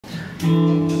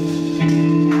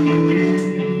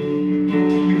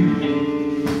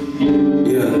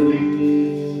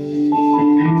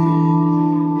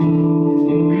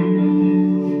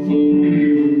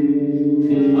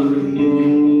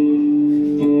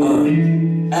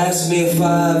Ask me if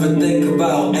I ever think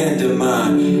about ending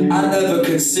mine. I never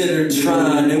considered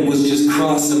trying, it was just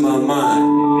crossing my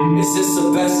mind. Is this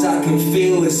the best I can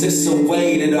feel? Is this a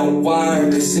way that I'm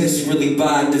wired? Is this really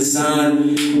by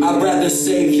design? I'd rather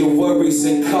save your worries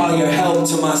and call your help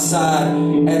to my side.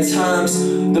 At times,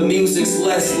 the music's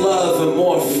less love and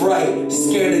more fright.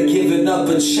 Scared of giving up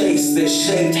a chase that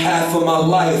shaped half of my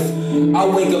life. I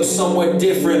wake up somewhere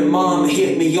different, mom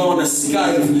hit me on a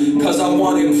Skype, cause I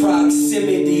wanted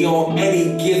proximity on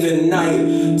any given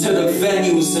night. To the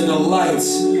venues and the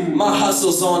lights, my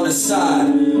hustle's on the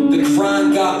side. The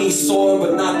grind got me sore,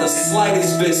 but not the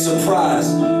slightest bit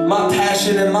surprised. My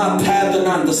passion and my path are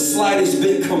not the slightest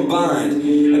bit combined.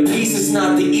 And peace is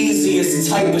not the easiest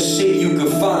type of shit you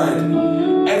could find.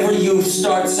 Every youth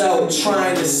starts out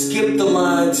trying to skip the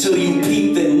line till you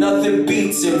peep that nothing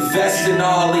beats investing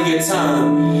all of your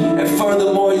time. And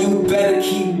furthermore, you better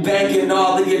keep banking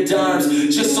all of your dimes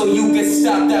just so you can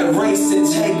stop that race and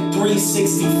take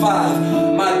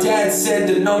 365. My dad said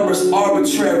the number's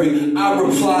arbitrary. I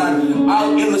replied,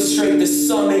 I'll illustrate the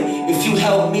summit if you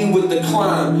help me with the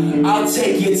climb. I'll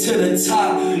take you to the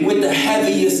top with the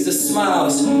heaviest of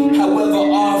smiles.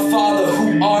 However, our Father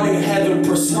who art in heaven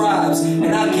prescribes.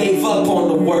 And I gave up on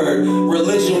the word.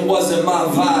 Religion wasn't my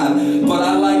vibe, but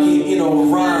I like it in a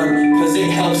rhyme, cause it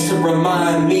helps to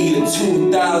remind me of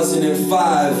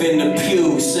 2005 in the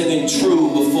pew singing true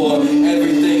before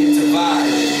everything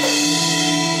divided.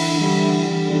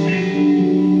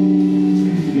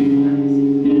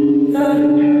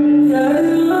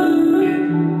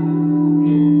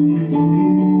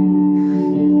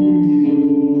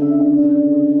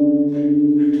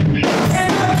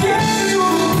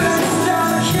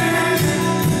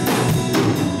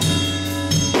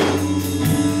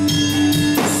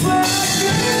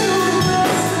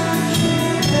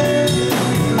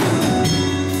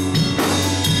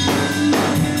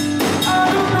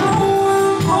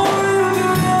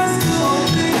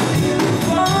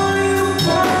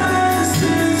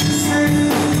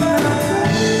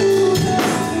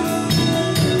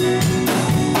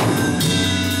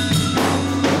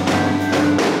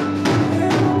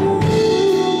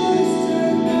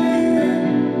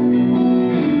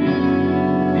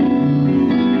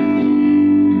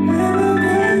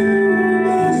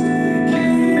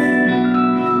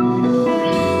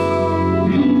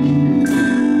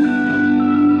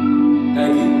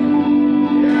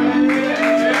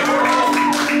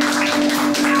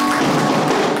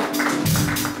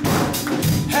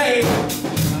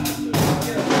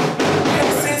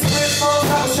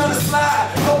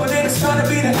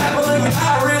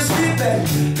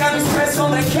 Got me stressed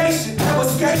on vacation, I was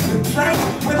escaping, playing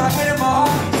with my head in my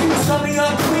heart. You was something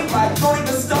up quick, like don't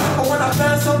even start. But when I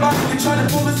found somebody, you're trying to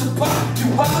pull us apart.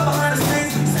 You wild behind the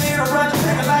scenes, staying around your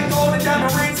nigga like gold and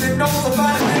diamond rings, and knows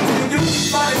about the things that you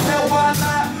might as hell why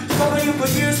lie. Following you for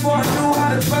years before I knew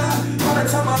how to try. By the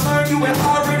time I learned you had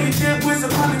already did with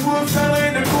some Hollywood fella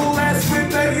in the cool ass whip,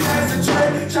 baby, that's a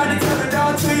trick. Trying to tell it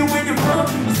all to you when you're from.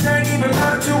 You ain't even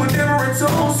learned to a different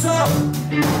tone, so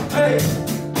hey,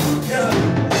 yeah.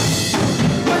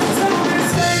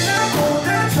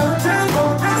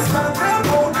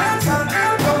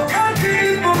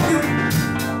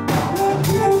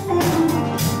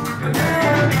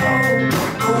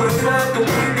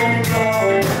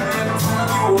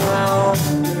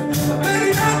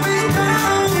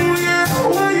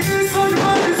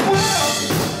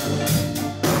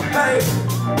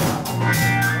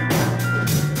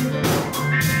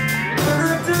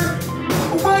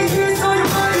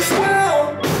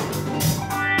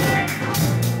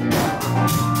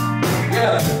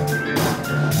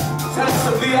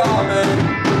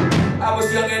 I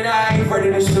was young and naive, ready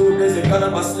to shoot. There's a gun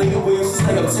on my sleeve. We used to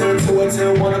stay up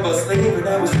till one of us leave, and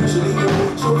that was usually you.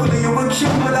 Truthfully, you were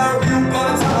cute, but I reviewed all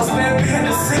the time I spent being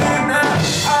the scene. Now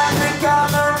I think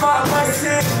I learned my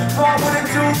lesson. No, I wouldn't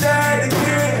do that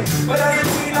again. But as a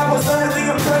teen, I was under the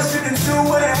impression that you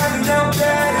wouldn't have me down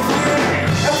bad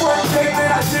again. And one day, man,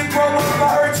 I did grow up. I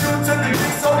heard you took the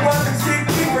dick so rough and shit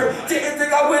keeper. Didn't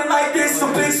think I went like this, a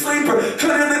big sleeper.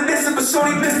 Couldn't have listened, but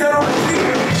shorty missed that on the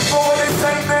fear. For what they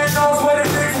say, man knows what it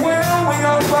is well. We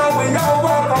all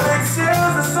walk on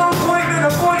eggshells. At some point, in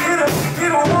a point, you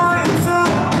don't want it to.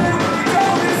 You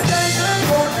don't just stay and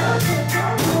go down.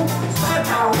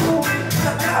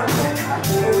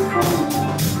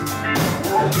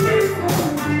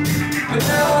 But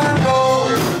now I know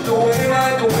the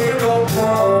way go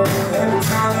down.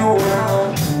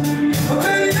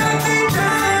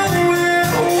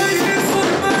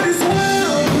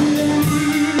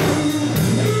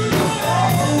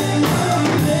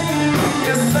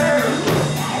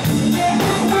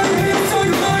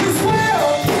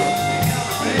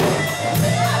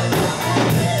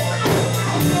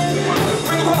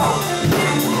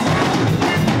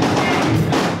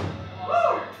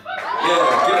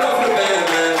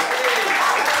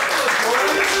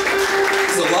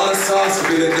 lot of sauce to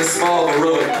be this small of a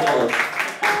room. Come on.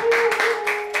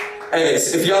 Hey,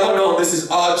 if y'all don't know, this is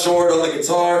Jord on the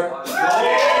guitar.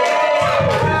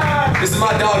 This is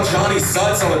my dog Johnny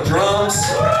Sutz on the drums.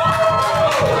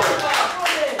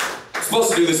 I'm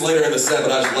supposed to do this later in the set,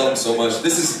 but I just love him so much.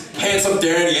 This is handsome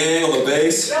Darren Yang on the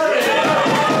bass.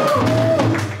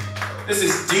 This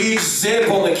is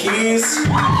deej.zip on the keys.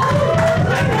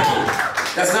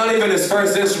 That's not even his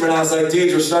first instrument. I was like,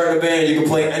 Deej, we're starting a band. You can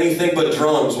play anything but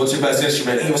drums. What's your best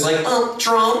instrument? And he was like,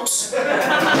 drums.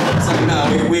 I was like,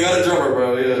 nah, we got a drummer,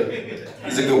 bro. Yeah,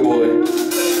 he's a good boy.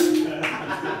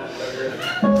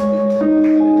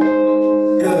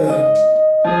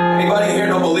 Yeah. Anybody here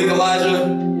know Malik Elijah?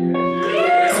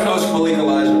 Make some noise for Malik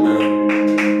Elijah, man.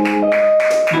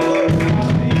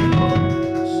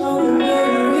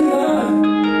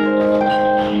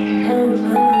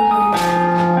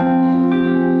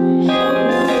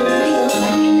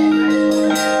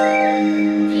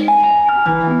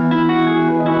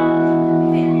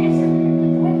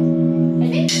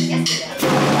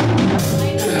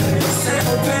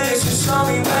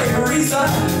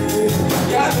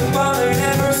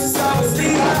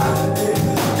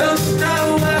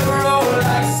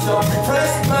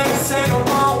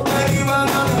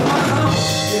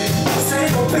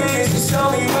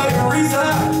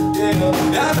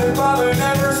 I've been bothered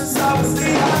ever since I was the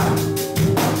eye.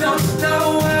 Don't you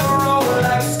know where we're rolling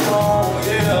like a stone,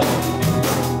 yeah.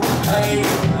 Hey,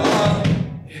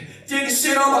 did this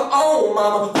shit on my own,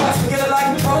 mama. Watch me get it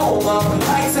like a pro, mama.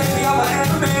 I ain't taking me out my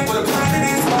enemy with a plan that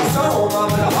is my soul,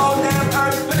 mama. The whole damn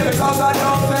earth, but if it talks I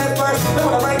don't fed first. Then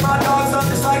when I break my dogs up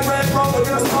just like Red Roll, we're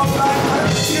gonna smoke like her.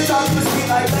 She can talk to the street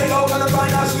like Lego, gonna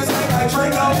find out she can snake like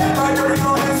Draco. Right dirty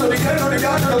on him, so the get on the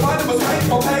yard, the bottom was fake,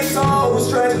 no peso was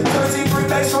stretched. 17 free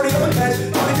base, shorty up a catch.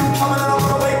 Only you coming and I'm on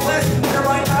the way blessed. And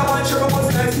right now I ain't sure what's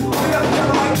next. We got the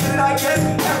camera like it, I guess.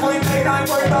 Halfway paid, I ain't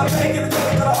worried about making the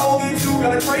ticket to the old E2.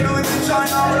 Got a trade to in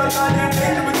China, but I'm not damn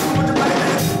danger with 200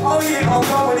 minutes. Oh yeah, I'll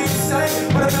go what he say.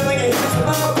 But I'm feeling it hits with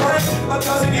my brain. My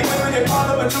cousin get women, get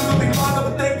father, but you could be father,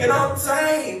 but thinking I'm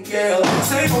tame. Yeah,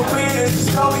 same opinions,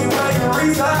 just show me where you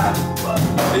reside.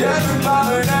 Yeah, I've been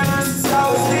bothered ever since I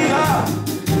was the eye.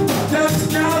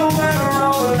 Just know where we're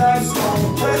rolling like stone.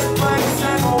 Press play,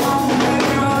 same old home,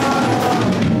 baby,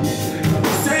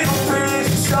 same opinions,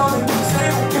 just show me,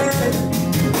 same opinions.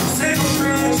 Same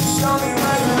opinions, just show me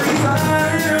where you reside.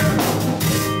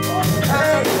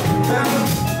 Hey,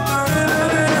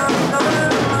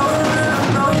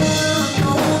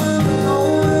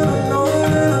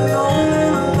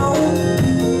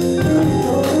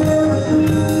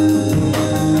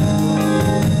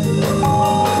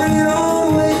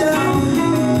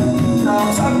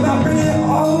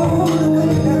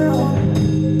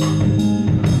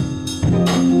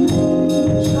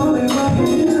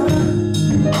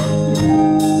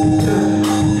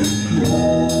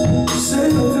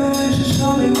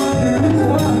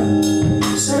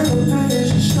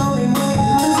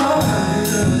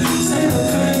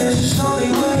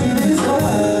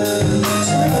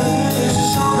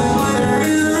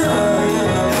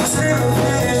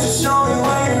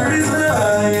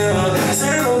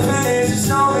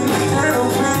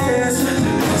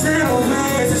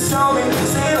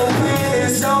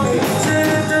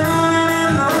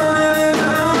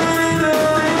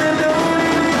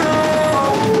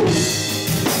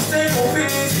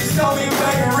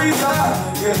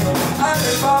 I've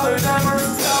been bothered ever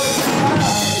since I was the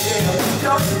eye.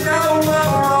 Don't you know where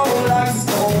we're rolling like a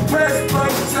stone. Press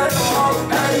play, take a home,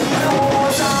 hey, one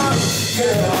more time.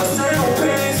 Yeah, same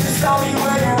opinions, just tell me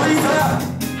where you reside.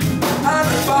 I've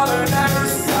been bothered ever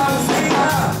since I was the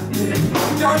eye.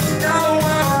 Don't you know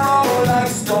where we're rolling like a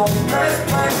stone. Press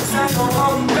play, take a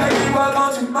home, baby,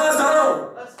 welcome to my zone.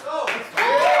 Let's go.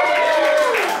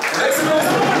 Make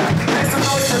some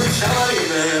noise for Johnny,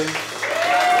 man.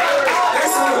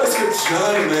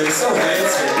 Johnny, man, he's so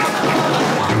handsome.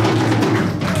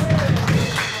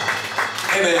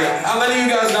 Hey, man, how many of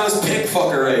you guys know this pink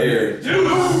fucker right here?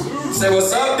 Deuce! Say,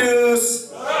 what's up, Deuce?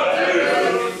 What's up,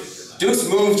 Deuce? Deuce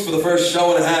moved for the first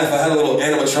show and a half. I had a little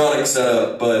animatronic set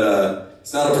up, but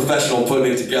it's not a professional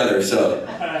putting it together, so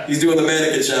he's doing the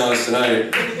mannequin challenge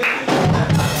tonight.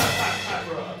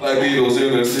 Black Beatles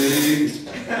in the city.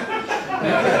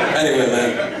 Anyway,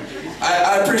 man.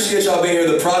 I appreciate y'all being here,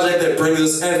 the project that brings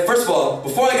us, and first of all,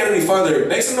 before I get any farther,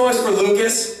 make some noise for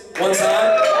Lucas, one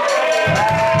time.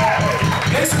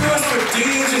 Make some noise for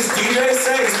Deej, as DJ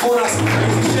say, he's pulling out some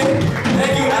crazy shit.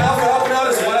 Thank you, Al, for helping out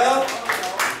as well.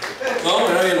 Oh,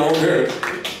 now you know, I'm here.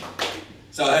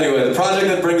 So anyway, the project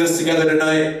that brings us together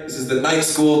tonight, this is the night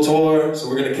school tour, so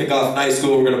we're gonna kick off night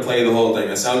school, we're gonna play the whole thing.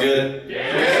 That sound good?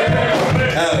 Yeah!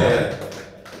 Hell yeah.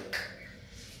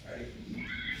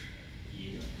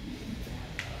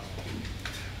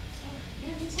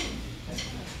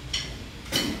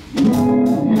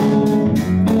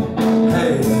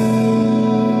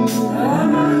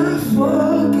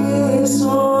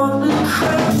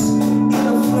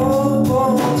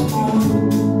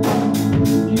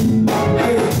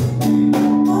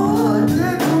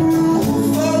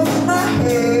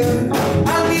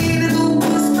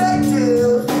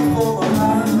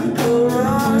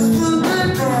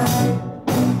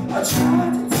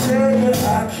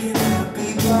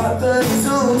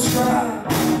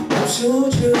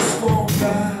 You just won't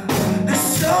die. There's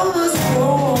so much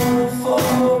more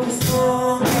for as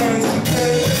long as you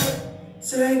can.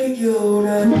 Taking you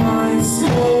to my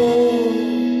soul.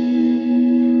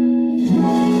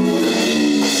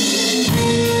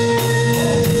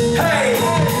 Hey!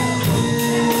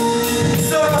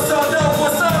 So dope,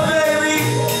 what's up, baby?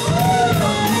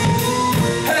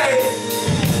 Hey!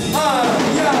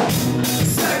 Yeah.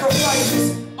 Sacrifices.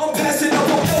 I'm passing up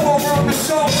on over on the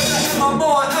show. When I have my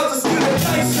mind, I was just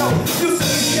show. Used to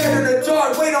be scared in the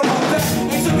dark, weight on my back.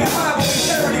 Ain't took it high, but we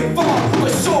carried it far, for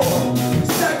sure.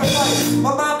 Sacrifice,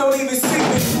 my mom don't even see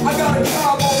me. I got a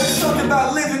job on it, something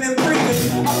about living and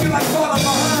breathing. I feel like falling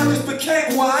behind, just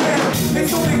became who I am.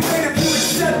 It's only great if you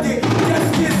accept it. Death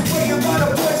gets waiting by the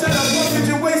boys that I love. Did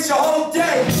you waste your whole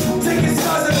day? Taking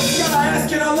stars in the sky,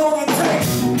 asking how long it takes.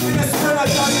 In the spring, I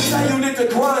tried to tell you that the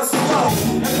grind's slow.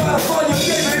 And by the fall, you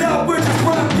gave it up, where'd your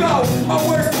grind go? My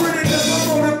words printed in my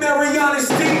ordinary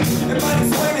honesty. It might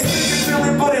explain this nigga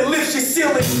feeling, but it lifts your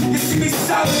ceiling. You see me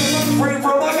solid in my brain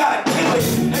from, I gotta kill it.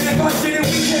 And if I did it,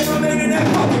 we can't remain in that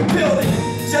fucking building.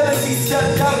 Jealousy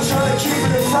stepped out, trying to keep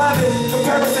it in private.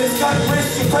 Comparisons got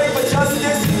rich, you pray for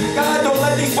justice. God, don't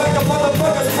let these wake up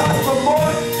motherfuckers prosper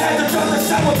more. Had to drop the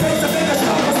shower face to make a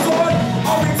sharper sword.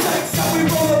 All it takes, how we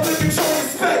roll up and control the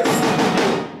space.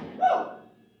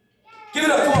 Give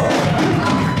it up for him.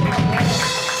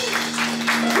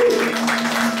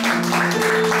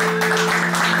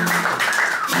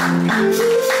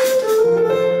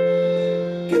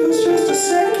 Give us just a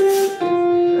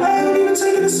second. I haven't even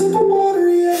taken a sip of water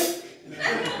yet.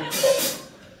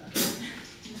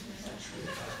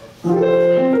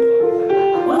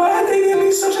 Why'd they give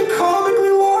me such a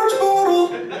comically large bottle?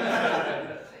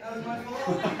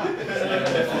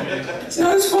 It's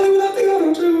not as funny without the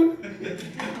auto-tune.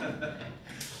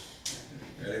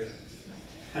 Ready?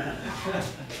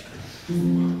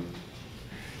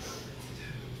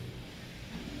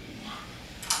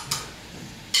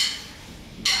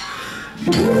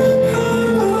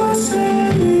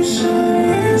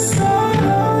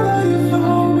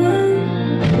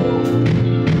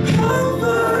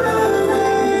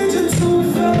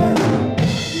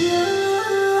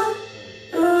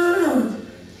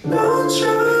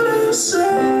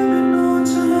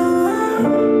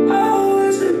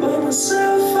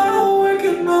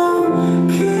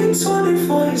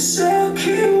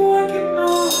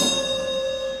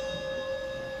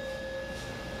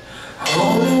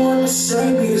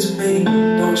 Save me is me,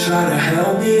 don't try to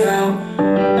help me out.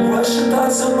 Rushing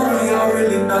thoughts of money are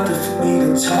really nothing for me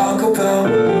to talk about.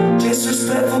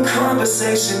 Disrespectful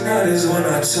conversation, that is when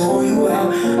I tune you out.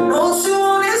 No two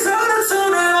on this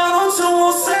attitude and no two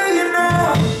won't save you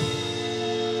now.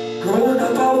 Growing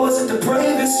up I wasn't the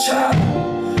bravest child.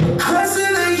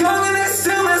 Aggressive and young and they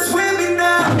still mess with me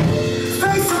now.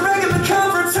 Face a regular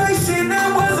confrontation,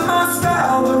 that wasn't my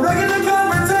style. The regular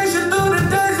confrontation through the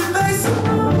days of facing.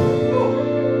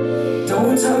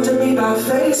 Don't talk to me about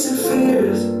facing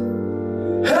fears.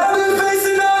 I've been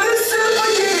facing all this shit for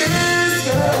years,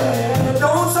 yeah.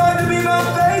 Don't talk to me about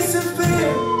facing fear.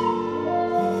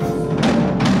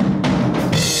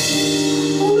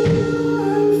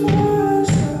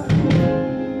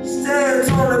 Stands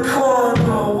on the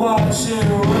corner watching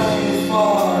rain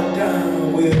fall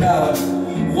down without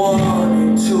 1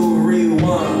 and 2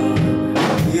 rewind,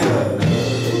 yeah.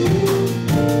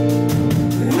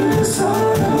 It's hard.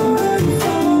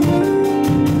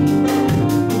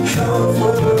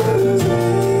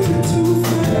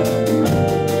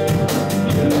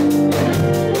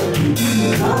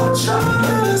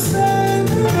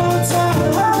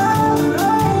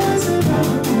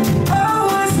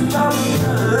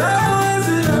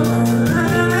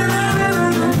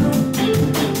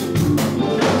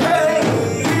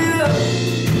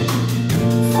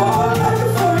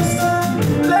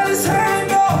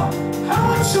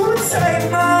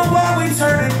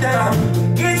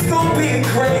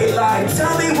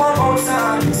 Tell me one more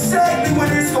time, exactly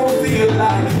what it's gonna feel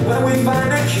like when we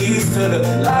find the keys to the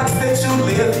locks that you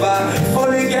live by.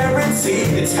 Fully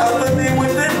guaranteed, it's helping me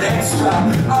with the next drop.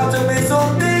 Optimism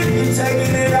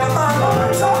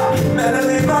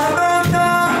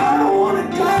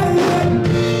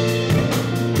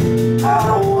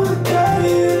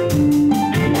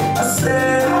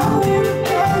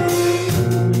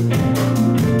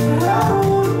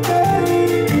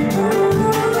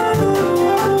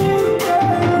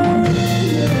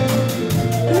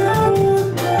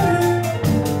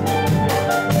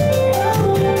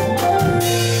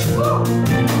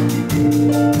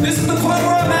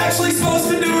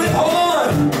hold on.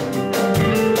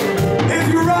 If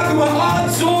you're rocking with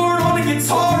Jord on the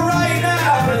guitar right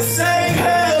now, then say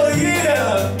hell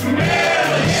yeah.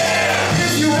 Hell yeah.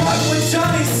 If you're rocking with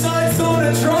Sutz on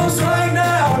the drums right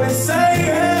now, then say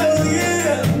hell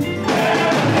yeah.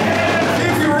 Hell yeah.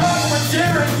 If you're rocking with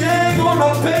Darren Yang on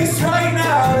the bass right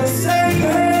now, then say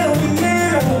hell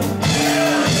yeah.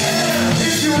 Hell yeah.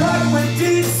 If you're rocking with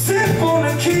deej.zip on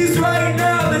the keys right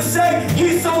now, then say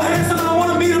he's so handsome I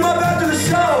want to meet him up after the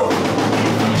show.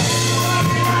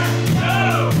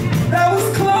 That was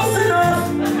close enough.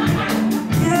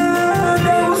 Yeah,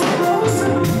 that was close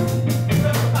enough.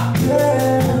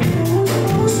 Yeah, that was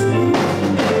close enough.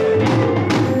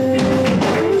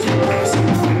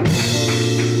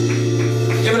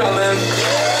 Give it up, man.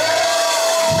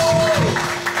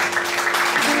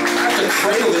 I have to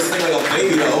cradle this thing like a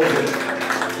baby to open it.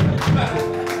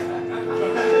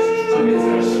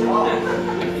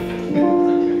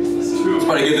 It's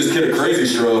about to give this kid a crazy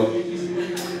stroke.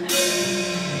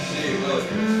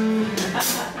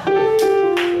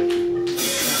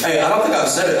 Hey, I don't think I've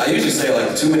said it. I usually say it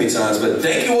like too many times, but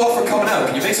thank you all for coming out.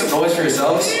 Can you make some noise for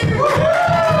yourselves? It's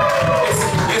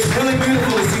really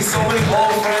beautiful to see so many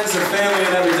old friends and family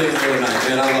and everything here tonight,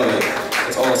 man. I love it.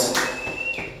 It's awesome.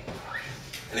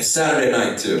 And it's Saturday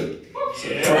night, too.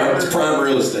 So it's prime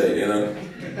real estate, you know?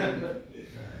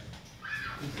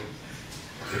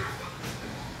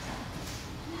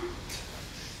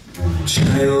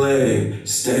 Chain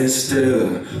stand still,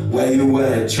 where you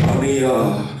at, draw me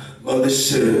off.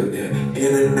 Mothership, yeah.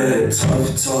 Internet, tough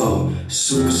talk,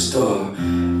 superstar.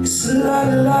 It's a lot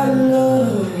of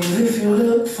love if you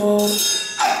look for.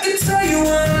 I can tell you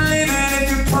when I'm leaving if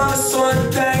you promise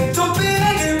one thing. Don't be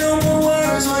hanging no more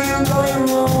words when you go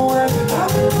your own way.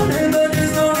 I've been wondering, but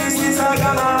there's no reason I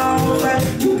got my own plan.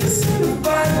 You can see the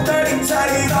 530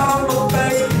 tight on my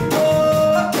face.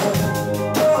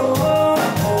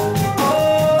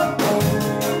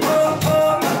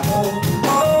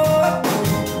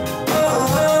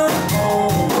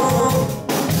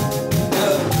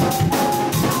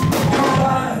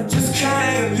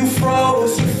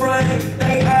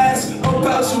 They ask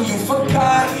about you, you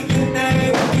forgot your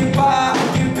name. Get by,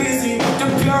 get busy, the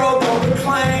bureau don't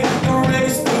reclaim. The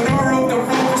race through the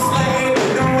roof is lame.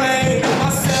 The rain, my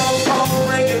cell phone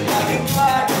ringing like a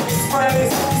clock. It's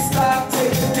sprays, stop,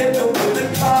 take a dip, with the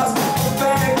cost of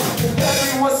bag.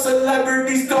 Everyone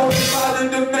celebrities don't bother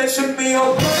to mention me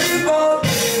on pretty ball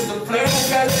days. The flame will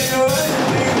catch you in the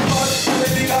big bus.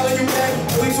 Everything all of you back,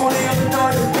 every 20 on the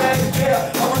dark back.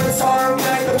 Yeah, I'm on the tar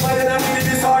back, the fight that I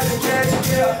needed is hard to catch.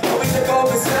 Yeah, always take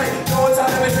off and say, no one time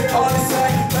to miss a call to say.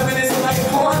 Reminiscing like a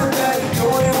quarterback, no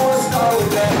one even wanna start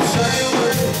with that. Shine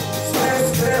with it, stand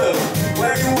still,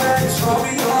 where you at, draw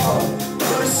me off.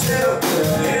 Put a ship,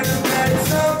 internet,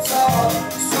 top talk,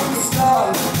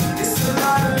 superstar. It's a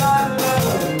lot of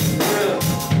love, yeah.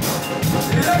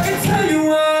 And I can tell you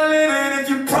where I'm living if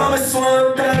you promise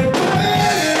one day.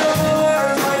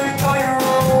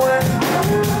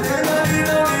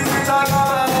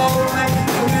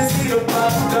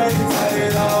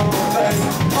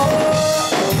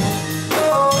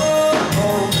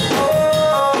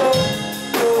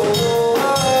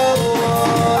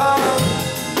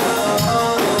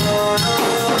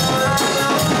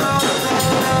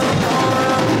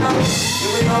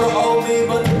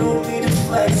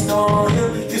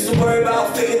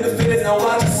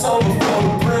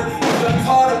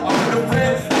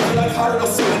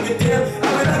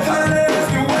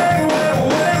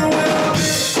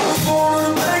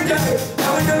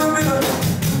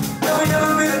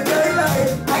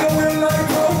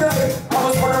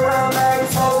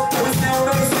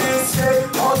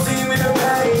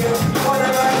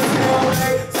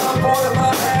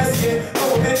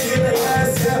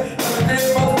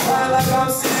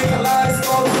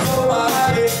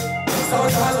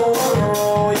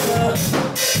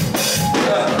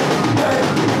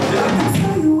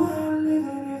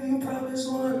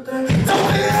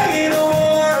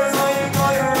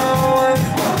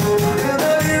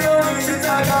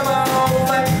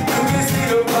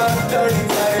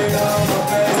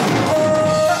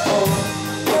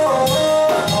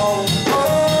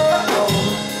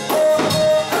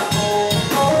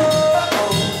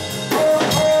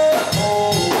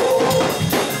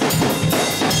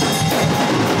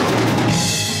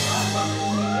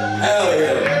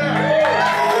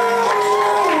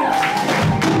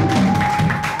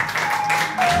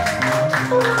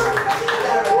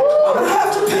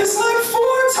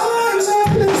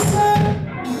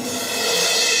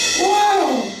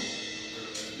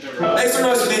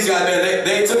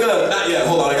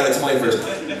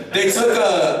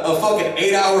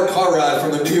 6-hour car ride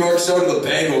from the New York show to the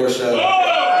Bangor show.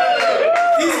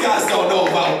 These guys don't know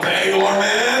about Bangor,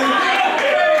 man.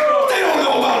 They don't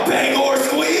know about Bangor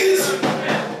squeeze.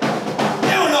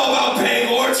 They don't know about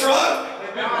Bangor truck.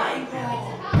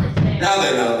 Now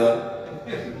they know, though.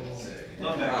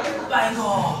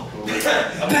 Bangor!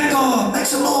 Bangor, make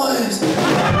some noise!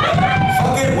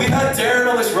 Fucking, we've had Darren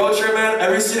on this road trip, man.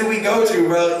 Every city we go to,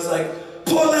 bro, he's like,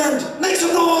 Portland, make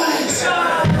some noise!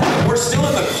 We're still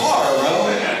in the car, bro.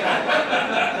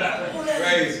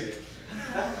 Crazy.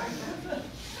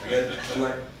 I'm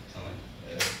like,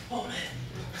 Portland.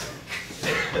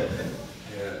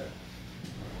 yeah.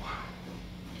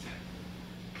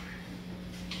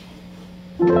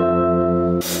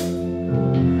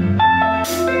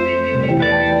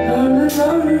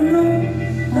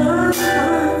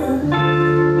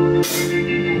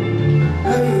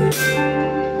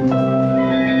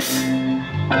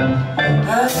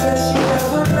 I guess you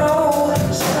never know what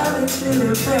you're starting to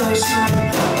feel so.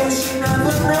 Guess you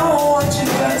never know what you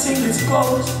got till it's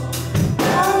close.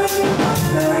 I've been in my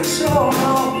bag so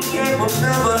long, can't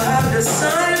remember how the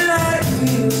sunlight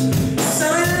feels.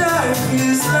 Sunlight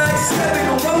feels like stepping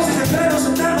on roses and petals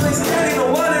and memories standing on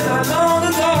water not long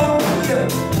ago. Yeah,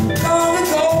 long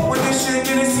ago when this shit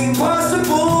didn't seem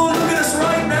possible. Look at us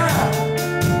right now,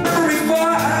 memory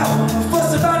far out.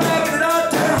 Fuss about knocking it all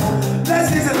down.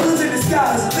 Blessings and losing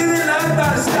disguise, living life by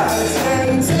the stars.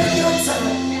 Hey, take your time.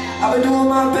 I've been doing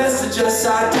my best to just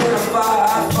identify.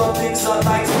 I fuck things up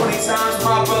like 20 times.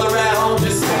 My brother at home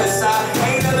just set aside.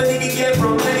 Ain't nothing you can get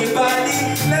from anybody.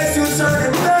 Let's you turn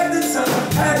it back to time.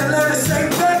 Had to learn to say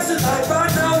back to life. I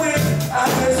know it. I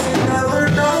guess you never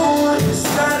know what you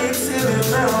started till it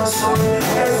melts. So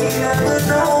guess you never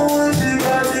know what you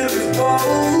got till it's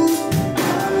gold.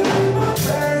 I've been in my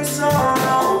bag so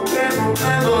long, can't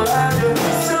remember how the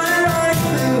sunlight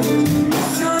feels.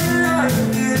 Sunlight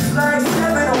is like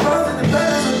stepping on roses and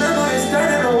petals and memories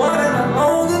standing on water not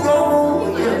long ago.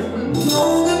 Yeah,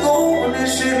 long ago when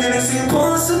this shit didn't seem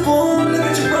possible. Look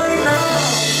at you right now.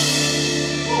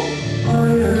 Oh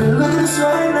yeah, look at us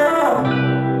right now.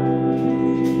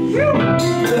 Yeah,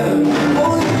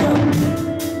 oh yeah.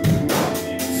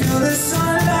 Feel the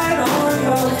sunlight on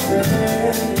your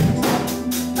face.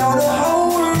 Know the whole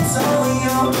world's on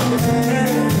your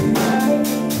face.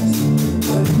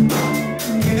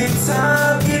 Give it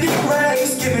time, give it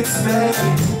grace, give it space.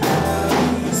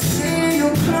 See you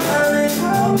climbing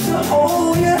up to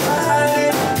hold your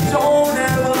eye. Don't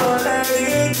ever let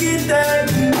it get that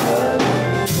deep.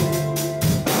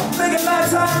 Make a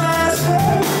lifetime last.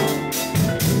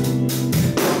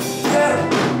 Yeah,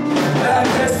 I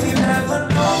guess you never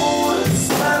know what's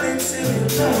smiling till you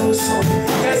know. So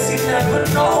guess you never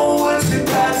know what you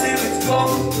got till it's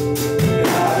gone.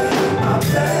 I've been in my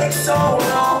bag so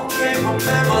long, can't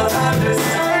remember how the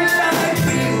sunlight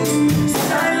feels.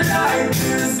 Sunlight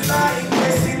feels like,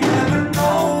 guess you never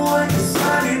know what you're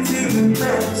smiling till you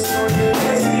know. So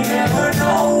guess you never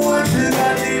know what you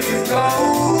got till it's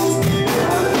gone.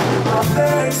 I've been in my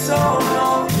bag so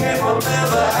long, can't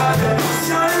remember how the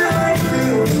sunlight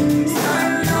feels.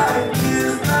 Sunlight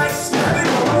feels like stepping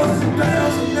on roses and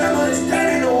petals and memories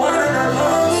standing on water not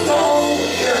long ago.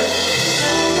 Yeah,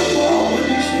 long ago when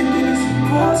this shit didn't seem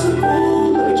possible.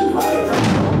 Look at you right now.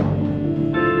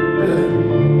 Yeah,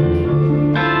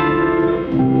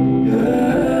 yeah.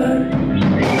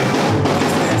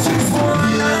 It's been just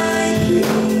one night.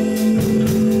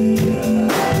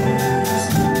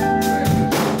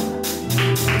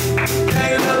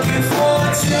 They looking for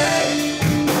a check.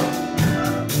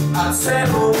 I said,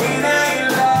 well, it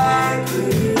ain't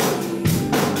likely.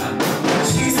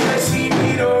 She said she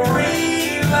need a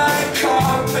ring like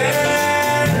carpet.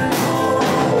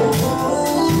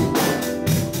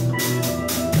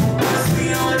 Must be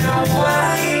on your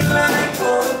white like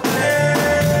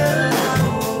Portland.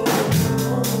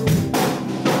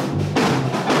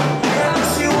 Yeah, all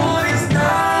she want is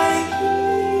Nike,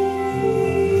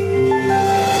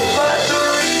 but the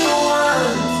real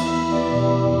ones,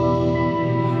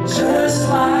 just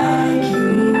like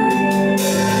you,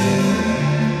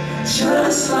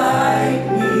 just like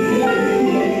me.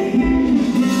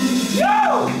 Yo!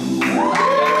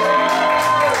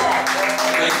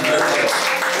 Thank you very much.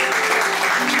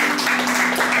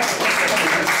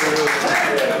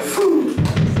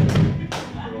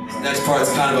 Next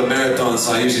part's kind of a marathon,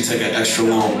 so I usually take an extra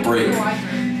long break.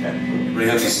 Anybody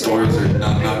have any stories or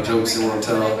knock jokes you want to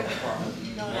tell?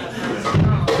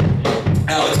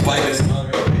 Alex, bite this tongue.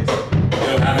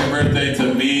 Yo, happy birthday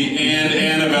to me and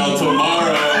Annabelle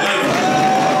tomorrow.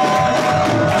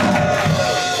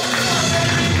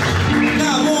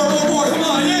 Now, more, come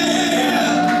on, yeah.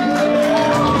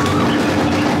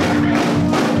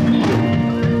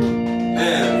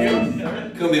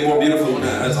 Couldn't be more beautiful than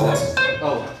that. That's awesome.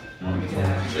 Oh.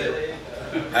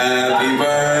 Happy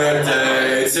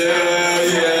birthday to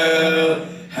you.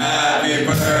 Happy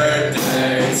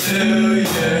birthday to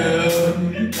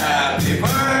you. Happy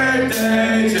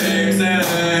birthday, James and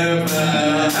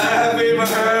Emma. Happy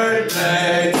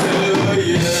birthday to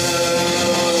you.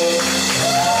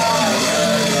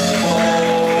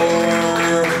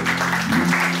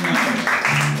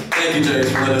 Thank you, James,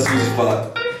 for letting us use the spot.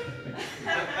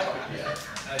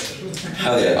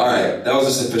 Hell yeah. Alright, that was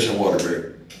a sufficient water break.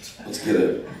 Let's get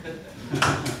it.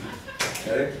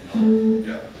 Okay?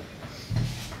 Yeah.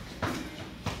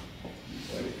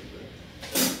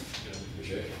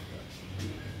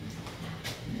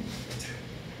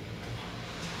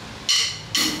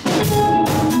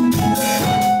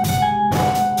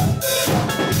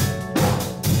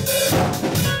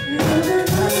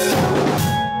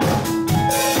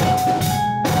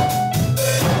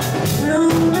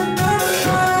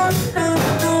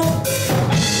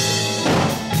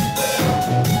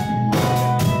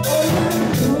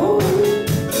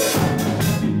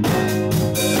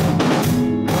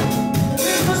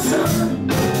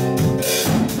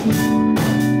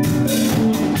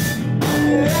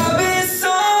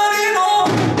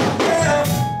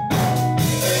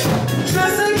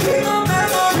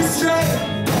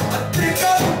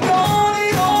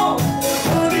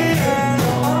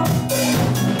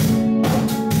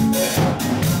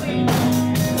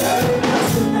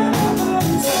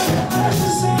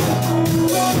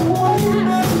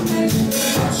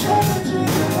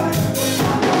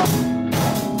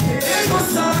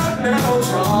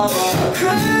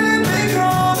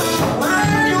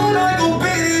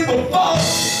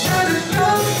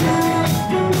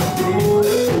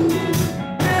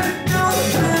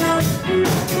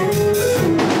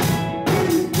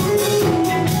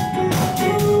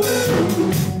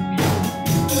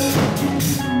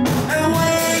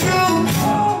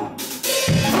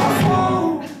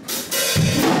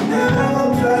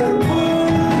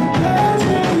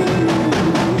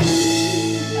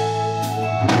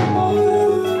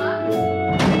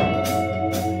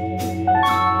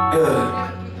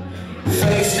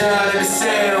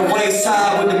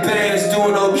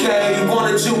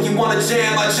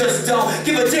 Jam, I just don't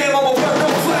give a damn, I'm a work, no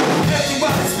play.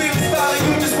 Everybody's feeling smiling,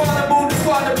 you just wanna move the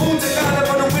squad, the boots and kind of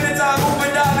on the winter time,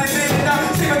 moving down and in and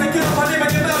out. See if I can get on my name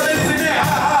and get out, ladies in there,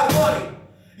 ha ha, money.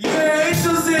 Yeah,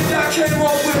 angels in that came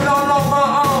up with it all on my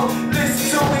own.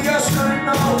 Listen to me, I should've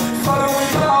known. Following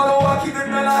my auto, I keep it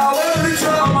mellow. Every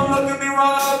time I'm looking me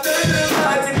wrong, I'm thinking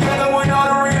about it together when all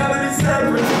the reality's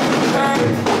separate. Hey,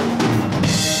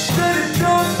 let it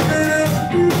go,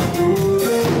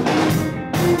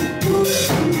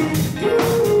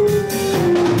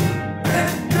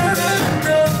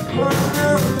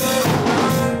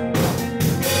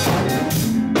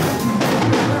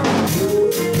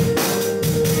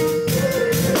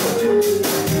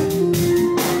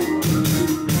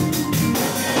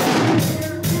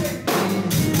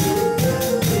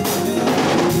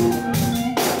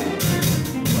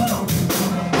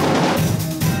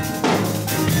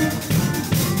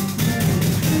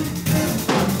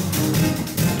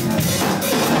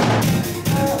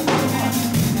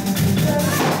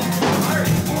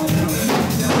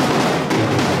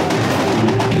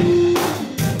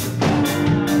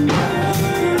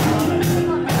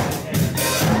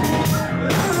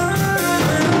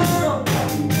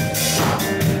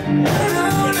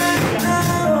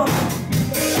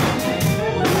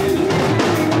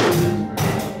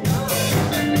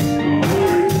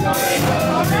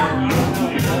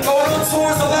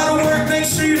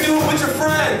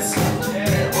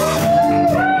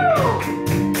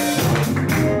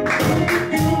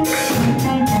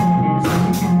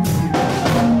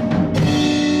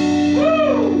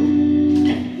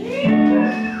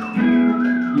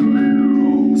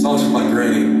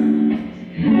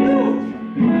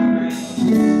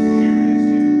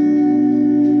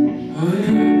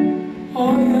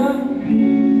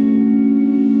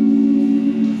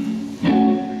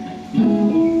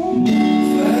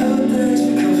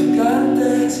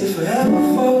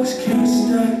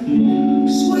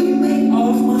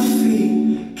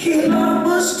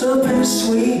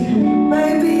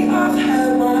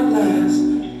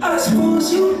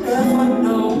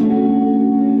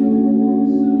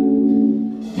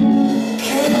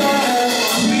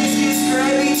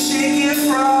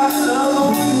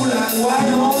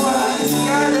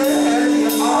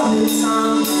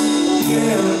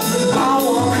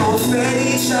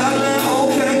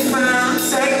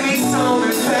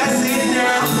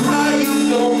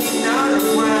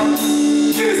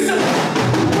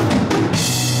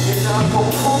 It's not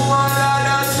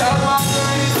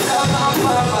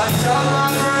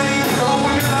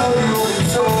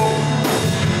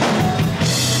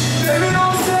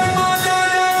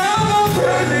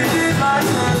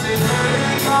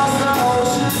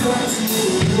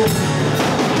Yeah.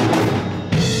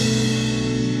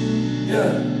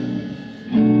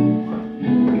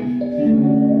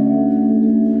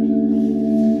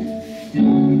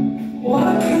 Why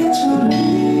can't you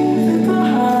leave it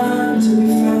behind to be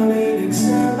found and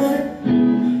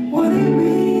examined? What it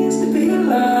means to be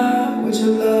alive with your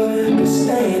love and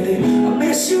understanding. I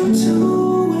miss you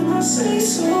too when I say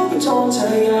so, but don't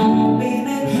tell you I mean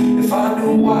it. If I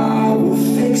knew why, I would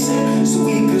fix it so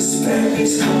we could spend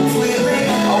these completely.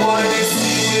 I wanted to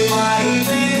see with my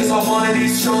evening, cause I wanted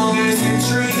these strongest and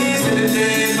trees in the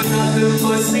day, but nothing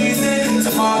but season.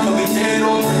 Tomorrow I'll be dead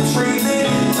or retreating.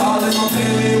 All in my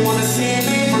family wanna see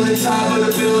me from the top of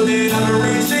the building. I'm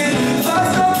reaching. If I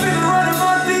stop feeling right in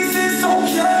my thesis,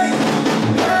 okay.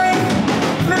 Hey,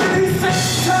 living these same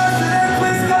times in that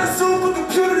place, got a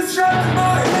supercomputer to shop in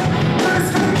my head. Turn the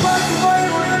screen black and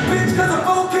white on that bitch, cause I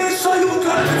phone can't show you what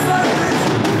kind of it's like this.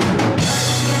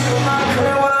 In my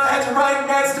career, when I had you right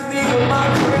next to me in my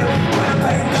career, when I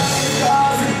paid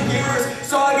 $90,000 years,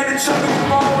 so I get to chuck it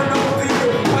tomorrow with no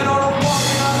fear. Went on a walk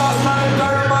and I lost my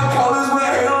dirt and my colors went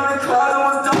hair on the closet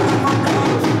was done with my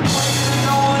colors.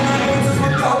 No one that answers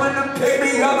were coming to pick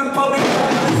me up and put me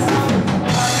back in the sun.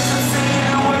 I guess I'm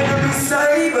seeing a way to be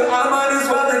saved, but I might as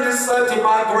well have just slept in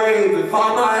my grave and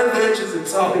found my adventures and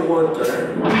taught me one thing.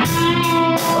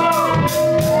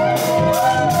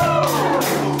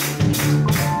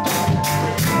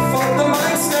 Fuck the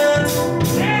mic stand.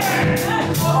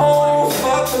 Oh,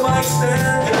 fuck the mic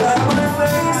stand. Get out of my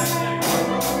face.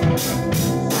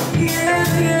 Yeah,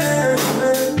 yeah.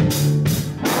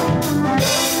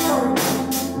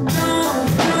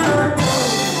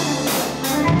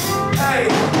 Hey,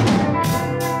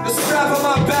 the strap on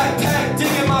my backpack,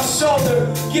 digging my shoulder,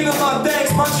 giving my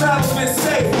thanks, my travel's been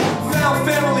safe. Found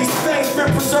family's faith,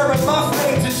 been preserving my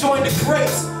faith to join the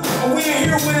greats. But we ain't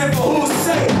here winning for who's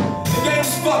safe. The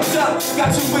game's fucked up, got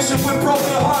you wishing with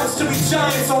broken hearts to be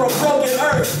giants on a broken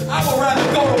earth. I would rather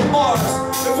go to Mars.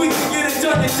 If we can get it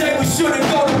done today, we shouldn't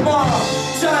go tomorrow.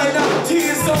 Giant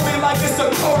ideas on me like it's a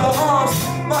coat of arms.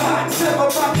 My hot temper,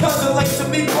 my cousin likes to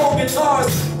meet cold guitars.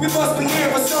 We must be here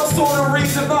for some sort of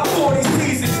reason, my 40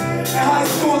 seasons. In high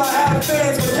school I had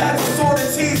fans, but cats were sort of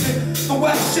teasing. The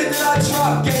wet shit that I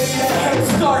dropped gave me that head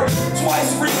start.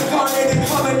 Twice reincarnated,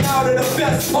 coming out of the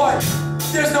best part.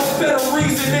 There's no better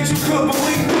reason that you could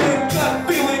believe in. Gut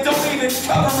feeling, don't even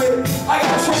cover it. I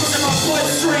got troops in my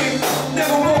bloodstream.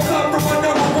 Never woke up from my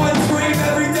 #1 dream.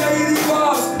 Every day it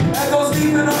evolves, echoes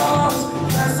deep in the arms.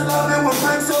 Casting up it with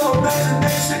bricks of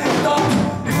imagination and thoughts.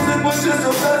 Music was just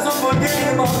a vessel for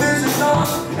getting my vision on.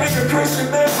 Ain't a Christian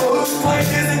man for whose plan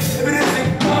isn't if it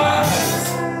isn't God's.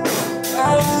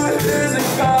 Oh, if it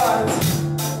isn't God's.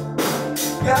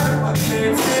 Got I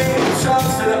can't see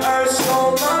drops to the earth,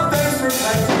 show my face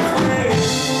reflecting clean.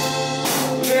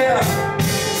 Yeah,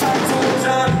 time to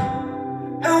done.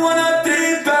 And when I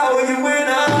think about you and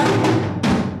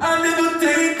I never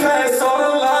think past all the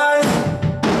lies.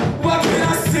 Why can't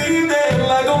I see them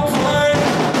like I'm blind?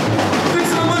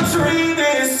 Because I'm a dream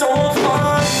and so I'm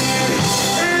fine.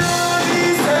 And all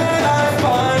these that I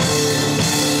find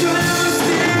could never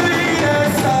steer me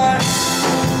aside.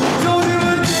 Don't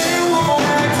even they won't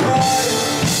act right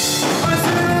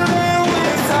until they're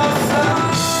ways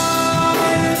outside.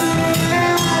 Until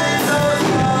they're ways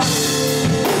outside.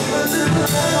 Until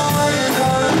they're ways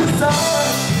outside.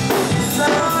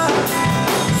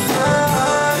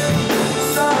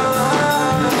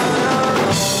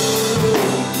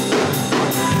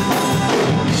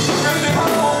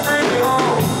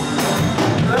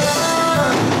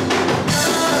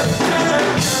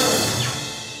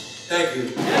 Thank you.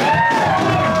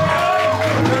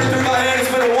 Running through my hand, it's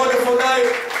been a wonderful night.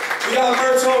 We got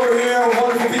merch over here,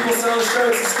 wonderful people selling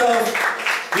shirts and stuff.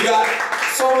 We got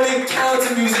so many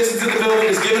talented musicians in the building,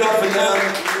 just give it up for them.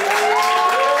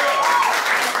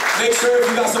 Make sure if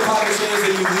you got some pocket change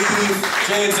that you leave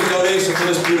change a donation for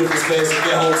this beautiful space and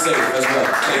get home safe as well.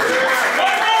 Thank you.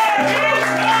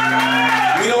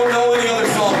 We don't know